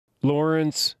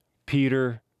Lawrence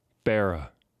Peter Berra,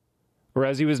 or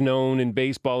as he was known in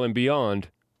baseball and beyond,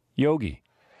 Yogi.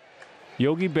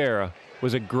 Yogi Berra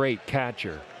was a great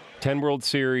catcher. 10 World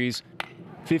Series,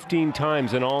 15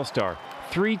 times an All-Star,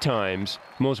 3 times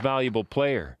most valuable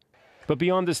player. But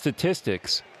beyond the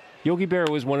statistics, Yogi Berra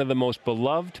was one of the most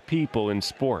beloved people in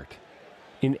sport,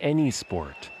 in any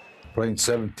sport. Playing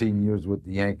 17 years with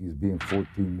the Yankees, being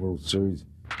 14 World Series,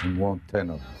 and won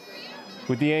 10 of them.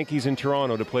 With the Yankees in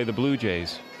Toronto to play the Blue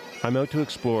Jays, I'm out to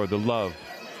explore the love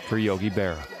for Yogi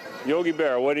Berra. Yogi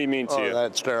Berra, what do you mean to you?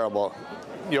 That's terrible.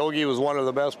 Yogi was one of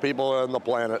the best people on the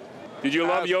planet. Did you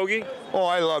love Yogi? Oh,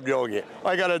 I loved Yogi.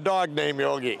 I got a dog named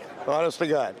Yogi, honest to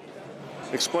God.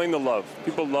 Explain the love.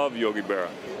 People love Yogi Berra.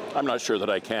 I'm not sure that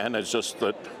I can. It's just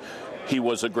that he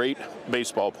was a great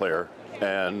baseball player,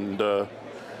 and I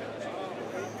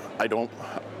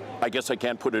guess I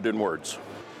can't put it in words.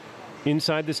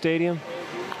 Inside the stadium,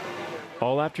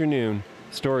 all afternoon,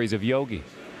 stories of Yogi.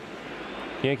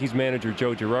 Yankees manager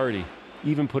Joe Girardi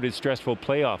even put his stressful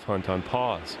playoff hunt on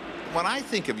pause. When I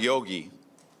think of Yogi,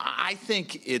 I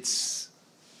think it's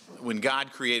when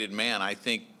God created man, I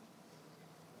think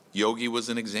Yogi was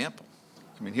an example.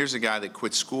 I mean, here's a guy that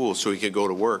quit school so he could go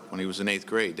to work when he was in 8th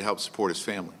grade to help support his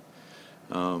family.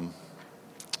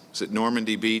 Was at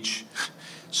Normandy Beach,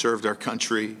 served our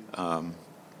country.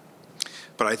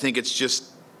 But I think it's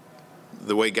just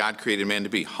the way God created man to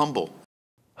be, humble.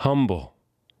 Humble.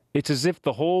 It's as if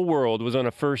the whole world was on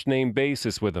a first-name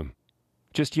basis with him.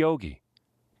 Just Yogi.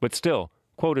 But still,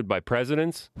 quoted by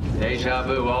presidents. Deja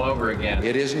vu all over again.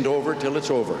 It isn't over till it's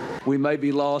over. We may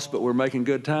be lost, but we're making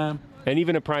good time. And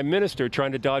even a prime minister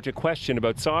trying to dodge a question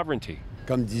about sovereignty.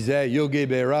 Comme disait Yogi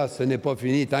Berra, ce n'est pas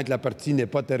fini tant que la partie n'est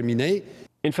pas terminée.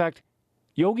 In fact,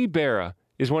 Yogi Berra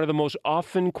is one of the most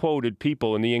often quoted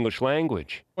people in the English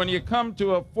language. When you come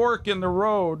to a fork in the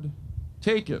road,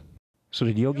 take it. So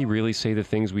did Yogi really say the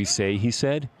things we say he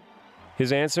said?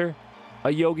 His answer? A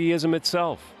Yogiism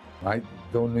itself. I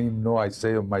don't even know I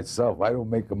say them myself. I don't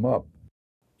make them up.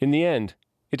 In the end,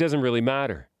 it doesn't really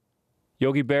matter.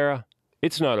 Yogi Berra,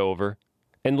 it's not over,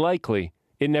 and likely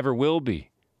it never will be.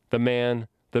 The man,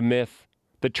 the myth,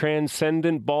 the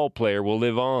transcendent ball player will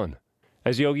live on.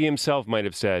 As Yogi himself might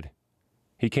have said,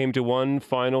 he came to one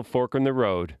final fork in the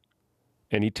road,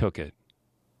 and he took it.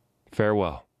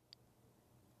 Farewell.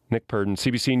 Nick Purdon,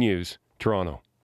 CBC News, Toronto.